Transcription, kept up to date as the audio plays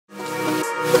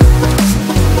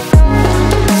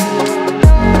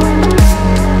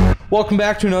Welcome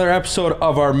back to another episode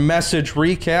of our Message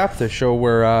Recap, the show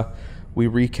where we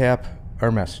recap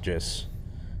our messages.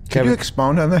 Can you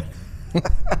expound on that?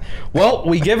 Well,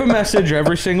 we give a message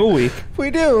every single week. We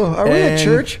do. Are we at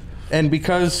church? And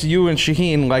because you and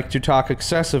Shaheen like to talk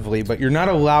excessively, but you're not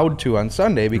allowed to on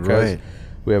Sunday because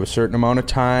we have a certain amount of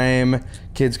time.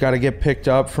 Kids got to get picked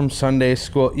up from Sunday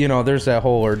school. You know, there's that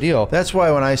whole ordeal. That's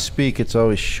why when I speak, it's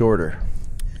always shorter.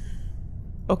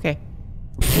 Okay.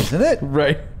 Isn't it?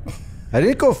 Right. I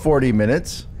didn't go 40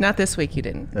 minutes. Not this week, you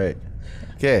didn't. Right.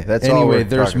 Okay, that's all Anyway, we're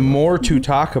there's talking about. more to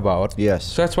talk about. Yes.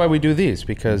 So that's why we do these,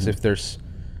 because if there's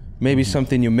maybe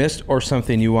something you missed or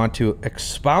something you want to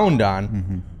expound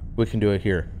on, we can do it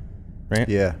here, right?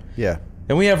 Yeah, yeah.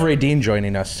 And we have Radine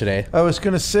joining us today. I was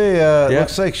going to say,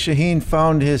 looks like Shaheen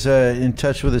found his in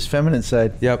touch with his feminine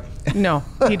side. Yep. No,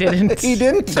 he didn't. He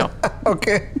didn't? No.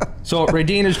 Okay. So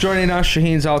Radine is joining us.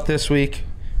 Shaheen's out this week.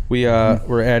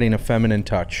 We're adding a feminine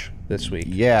touch this week.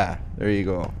 Yeah, there you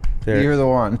go. There. You're the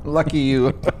one. Lucky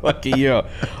you. Lucky you.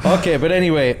 Okay, but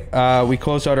anyway, we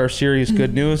closed out our series,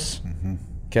 Good News.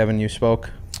 Kevin, you spoke.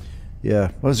 Yeah,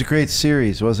 it was a great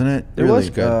series, wasn't it? It was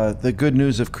good. The good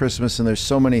news of Christmas, and there's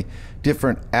so many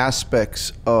different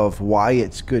aspects of why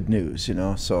it's good news, you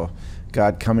know. So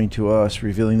God coming to us,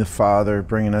 revealing the Father,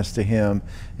 bringing us to Him,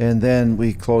 and then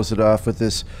we close it off with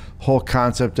this whole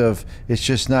concept of it's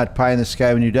just not pie in the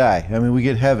sky when you die. I mean, we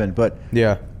get heaven, but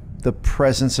Yeah. the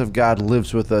presence of God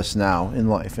lives with us now in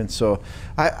life. And so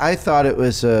I thought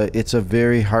it's a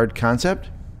very hard concept.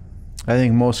 I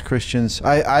think most Christians,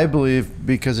 I believe,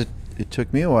 because it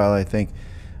took me a while, I think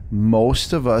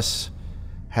most of us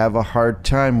have a hard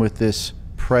time with this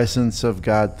presence of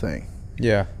God thing.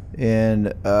 Yeah.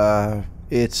 And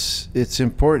it's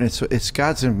important. It's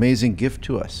God's amazing gift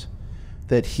to us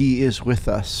that He is with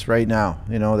us right now,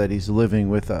 you know, that He's living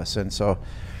with us. And so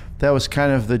that was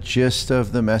kind of the gist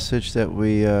of the message, that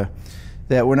we're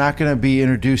not going to be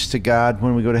introduced to God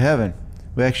when we go to heaven.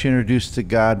 We actually introduced to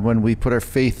God when we put our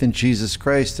faith in Jesus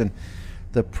Christ, and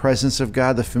the presence of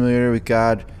God, the familiarity with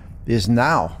God is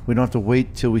now. We don't have to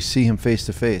wait till we see Him face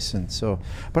to face. And so,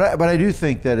 but I do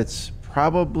think that it's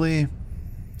probably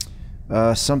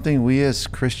something we as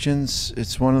Christians,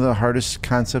 it's one of the hardest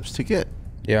concepts to get.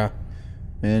 Yeah.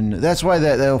 And that's why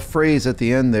that little phrase at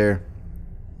the end there,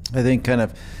 I think, kind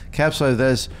of encapsulates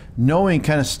as knowing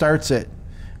kind of starts it.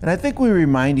 And I think we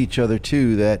remind each other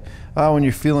too that when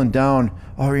you're feeling down,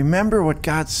 remember what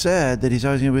God said, that He's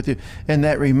always going to be with you. And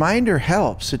that reminder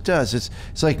helps. It does. It's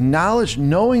like knowledge,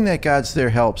 knowing that God's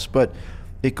there helps, but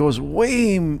it goes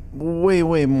way, way,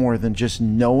 way more than just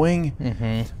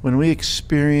knowing. When we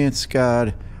experience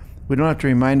God, we don't have to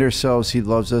remind ourselves He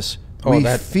loves us. We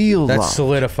feel that love.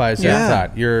 solidifies that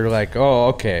thought. You're like, oh,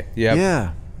 okay. Yep.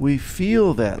 Yeah. We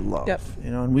feel that love,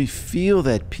 you know, and we feel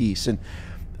that peace. And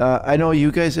I know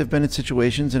you guys have been in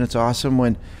situations, and it's awesome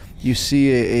when you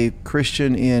see a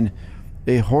Christian in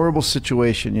a horrible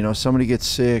situation. You know, somebody gets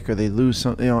sick or they lose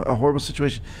something, you know, a horrible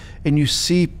situation, and you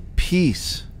see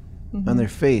peace on their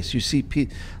face. You see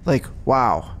peace, like,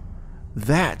 wow,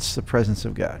 that's the presence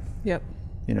of God. Yep.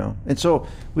 You know, and so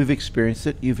we've experienced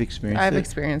it. You've experienced it. I've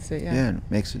experienced it, yeah. Yeah, and it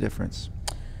makes a difference.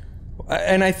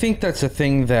 And I think that's a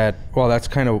thing that, well, that's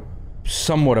kind of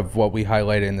somewhat of what we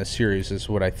highlighted in the series, is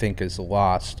what I think is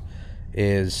lost,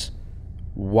 is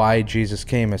why Jesus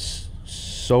came is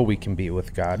so we can be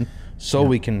with God, so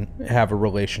we can have a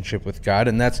relationship with God.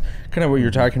 And that's kind of what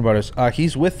you're talking about, is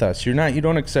He's with us. You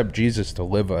don't accept Jesus to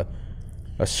live a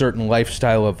certain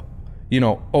lifestyle of, you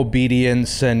know,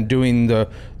 obedience and doing the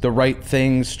right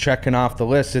things, checking off the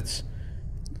list. It's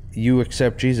you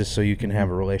accept Jesus so you can have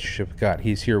a relationship with God.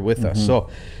 He's here with us. So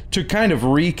to kind of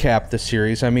recap the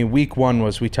series, I mean, week 1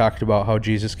 was we talked about how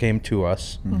Jesus came to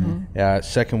us.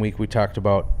 Second week we talked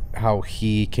about how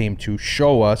He came to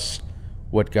show us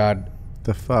what God...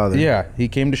 The Father. Yeah, He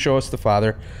came to show us the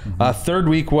Father. Third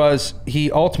week was He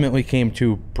ultimately came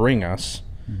to bring us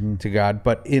to God.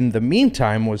 But in the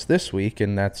meantime was this week,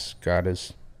 and that's God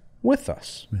is with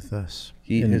us. With us.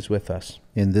 He is with us.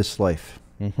 In this life.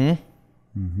 I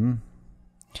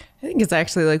think it's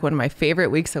actually like one of my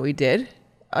favorite weeks that we did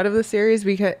out of the series,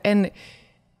 and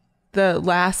the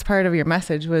last part of your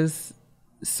message was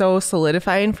so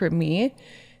solidifying for me,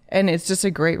 and it's just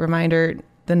a great reminder,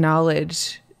 the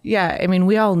knowledge. Yeah, I mean,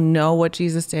 we all know what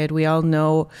Jesus did. We all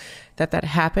know that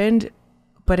happened,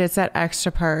 but it's that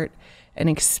extra part, and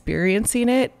experiencing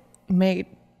it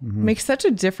makes such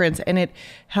a difference, and it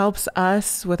helps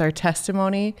us with our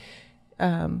testimony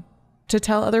to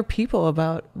tell other people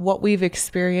about what we've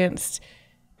experienced,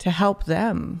 to help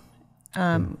them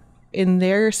in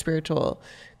their spiritual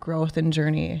growth and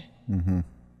journey.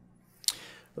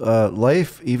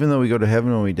 life, even though we go to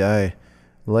heaven when we die,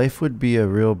 life would be a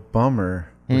real bummer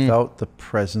without the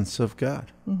presence of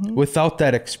God. Without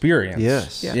that experience.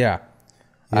 Yes. Yeah.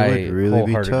 It would really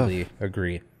be tough. wholeheartedly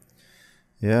agree.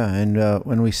 Yeah, and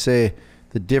when we say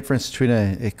the difference between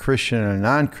a Christian and a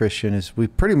non-Christian is we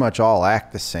pretty much all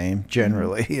act the same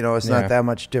generally. You know, it's Yeah. not that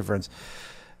much difference.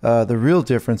 The real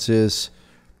difference is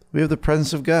we have the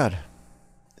presence of God,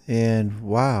 and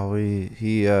wow,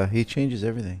 he changes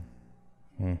everything.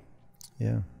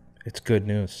 Yeah, It's good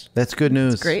news. that's good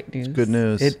news. It's great news. It's good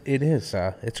news. It is.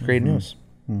 It's great news.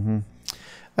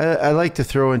 I like to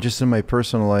throw in, just in my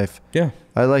personal life, Yeah.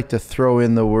 I like to throw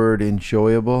in the word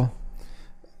enjoyable.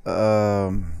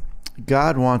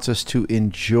 God wants us to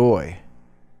enjoy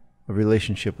a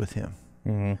relationship with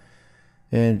him.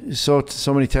 And so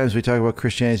many times we talk about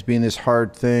Christianity as being this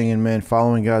hard thing, and man,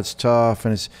 following God's tough,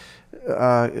 and it's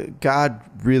God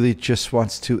really just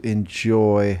wants to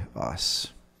enjoy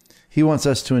us. He wants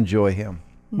us to enjoy him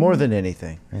more than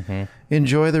anything.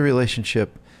 Enjoy the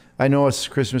relationship. I know it's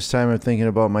Christmas time. I'm thinking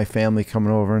about my family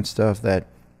coming over and stuff. That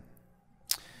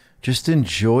just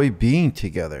enjoy being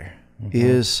together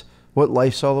is what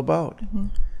life's all about.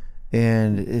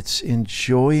 And it's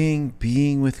enjoying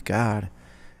being with God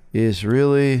is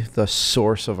really the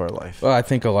source of our life. Well, I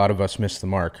think a lot of us miss the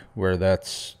mark where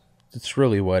it's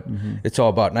really what it's all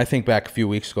about. And I think back a few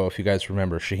weeks ago, if you guys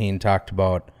remember, Shaheen talked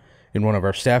about in one of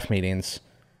our staff meetings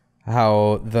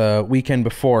how the weekend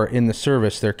before in the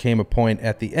service, there came a point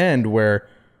at the end where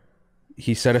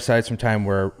he set aside some time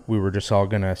where we were just all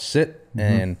going to sit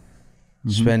and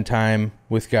spend time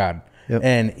with God. Yep.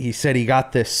 And he said he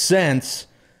got this sense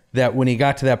that when he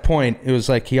got to that point, it was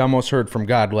like he almost heard from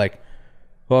God, like,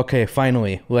 okay,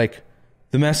 finally, like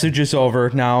the message is over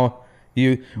now.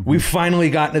 We've finally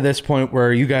gotten to this point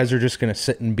where you guys are just going to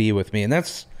sit and be with me. And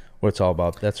that's what it's all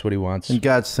about. That's what he wants. And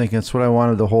God's thinking, it's what I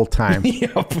wanted the whole time.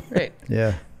 Yep. Right.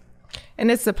 Yeah. And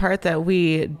it's the part that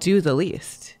we do the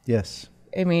least. Yes.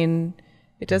 I mean,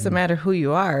 it doesn't matter who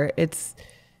you are.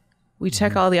 We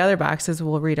check all the other boxes.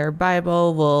 We'll read our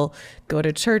Bible. We'll go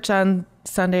to church on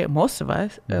Sunday. Most of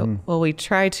us. Well, we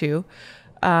try to.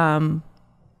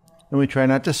 And we try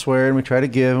not to swear, and we try to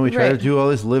give, and we try to Right. do all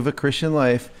this, live a Christian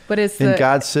life. But it's And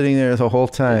God's sitting there the whole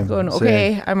time. going, saying,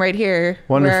 okay, I'm right here.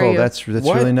 Where are wonderful. you?" That's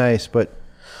What? really nice. But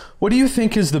What do you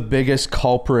think is the biggest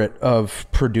culprit of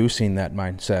producing that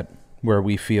mindset where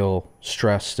we feel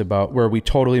stressed about, where we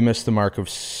totally miss the mark of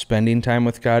spending time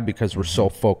with God because we're so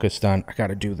focused on, I got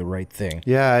to do the right thing?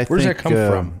 yeah, Where does that come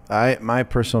from? My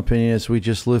personal opinion is we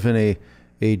just live in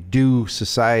a do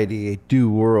society, a do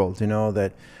world. You know,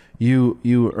 that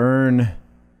you earn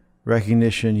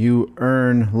recognition, you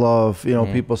earn love. You know,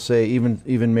 people say,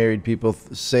 even married people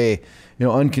say, you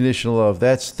know, unconditional love.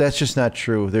 That's just not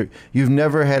true. You've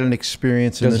never had an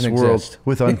experience in this Doesn't world exist.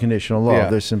 with unconditional love. Yeah.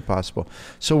 That's impossible.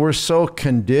 So we're so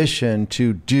conditioned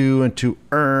to do and to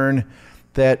earn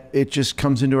that it just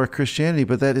comes into our Christianity.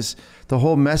 But that is the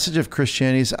whole message of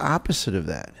Christianity is opposite of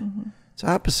that. It's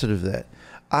opposite of that.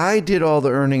 I did all the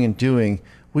earning and doing.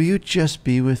 Will you just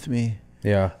be with me?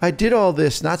 Yeah. I did all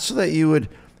this not so that you would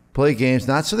play games,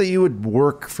 not so that you would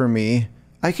work for me.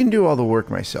 I can do all the work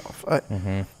myself.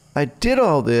 I did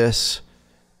all this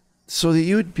so that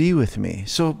you would be with me.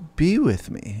 So be with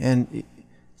me. And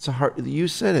it's you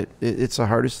said it. It's the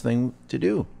hardest thing to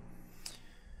do.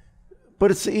 But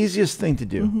it's the easiest thing to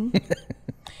do.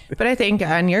 But I think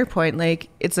on your point, like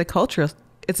it's a culture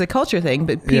thing,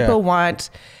 but people Yeah. want,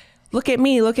 look at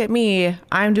me,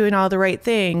 I'm doing all the right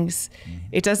things.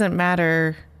 It doesn't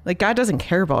matter. Like God doesn't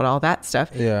care about all that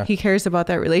stuff. Yeah. He cares about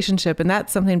that relationship, and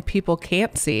that's something people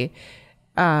can't see.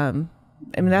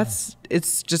 I mean,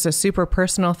 it's just a super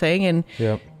personal thing. And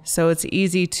Yep. so it's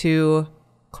easy to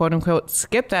quote unquote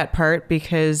skip that part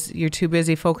because you're too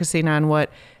busy focusing on what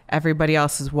everybody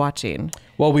else is watching.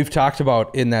 Well, we've talked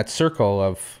about in that circle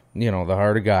of, you know, the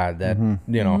heart of God, that,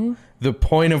 you know, the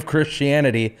point of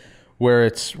Christianity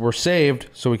where we're saved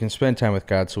so we can spend time with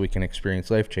God, so we can experience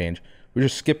life change. We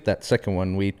just skip that second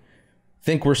one. We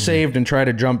think we're saved and try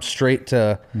to jump straight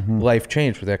to life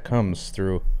change, but that comes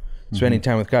through spending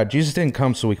time with God. Jesus didn't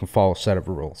come so we can follow a set of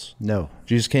rules. No.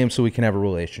 Jesus came so we can have a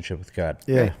relationship with God.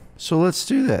 Yeah. Right. So let's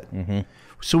do that.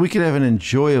 So we can have an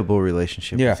enjoyable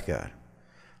relationship Yeah. with God.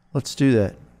 Let's do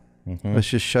that. Let's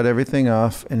just shut everything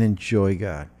off and enjoy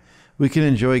God. We can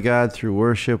enjoy God through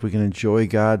worship. We can enjoy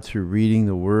God through reading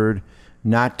the Word,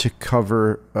 not to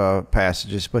cover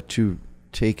passages, but to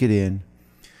take it in.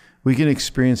 We can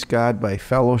experience God by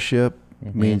fellowship,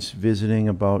 means visiting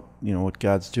about, you know, what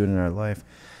God's doing in our life.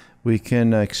 We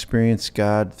can experience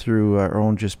God through our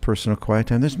own just personal quiet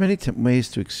time. There's many ways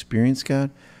to experience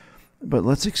God, but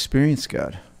let's experience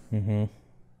God. Mm-hmm.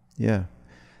 Yeah.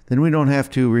 Then we don't have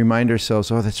to remind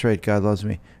ourselves, oh, that's right, God loves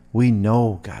me. We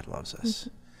know God loves us.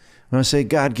 When I say,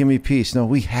 God, give me peace. No,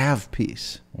 we have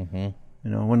peace.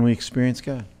 Mm-hmm. When we experience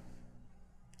God.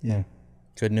 Yeah.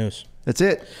 Good news. That's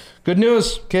it. Good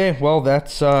news. Okay, well,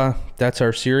 that's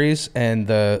our series, and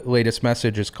the latest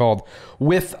message is called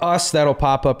With Us. That'll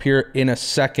pop up here in a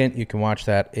second. You can watch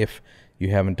that if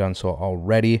you haven't done so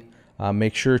already.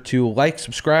 Make sure to like,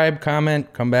 subscribe,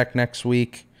 comment, come back next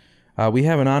week. We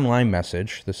have an online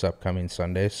message this upcoming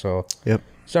Sunday, so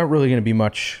It's not really going to be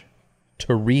much to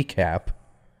recap.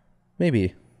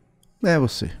 Maybe. Yeah, we'll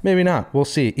see. Maybe not. We'll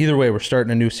see. Either way, we're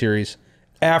starting a new series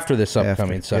after this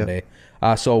upcoming Sunday.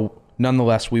 So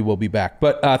nonetheless, we will be back.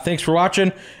 But thanks for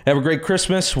watching. Have a great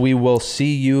Christmas. We will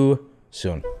see you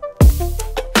soon.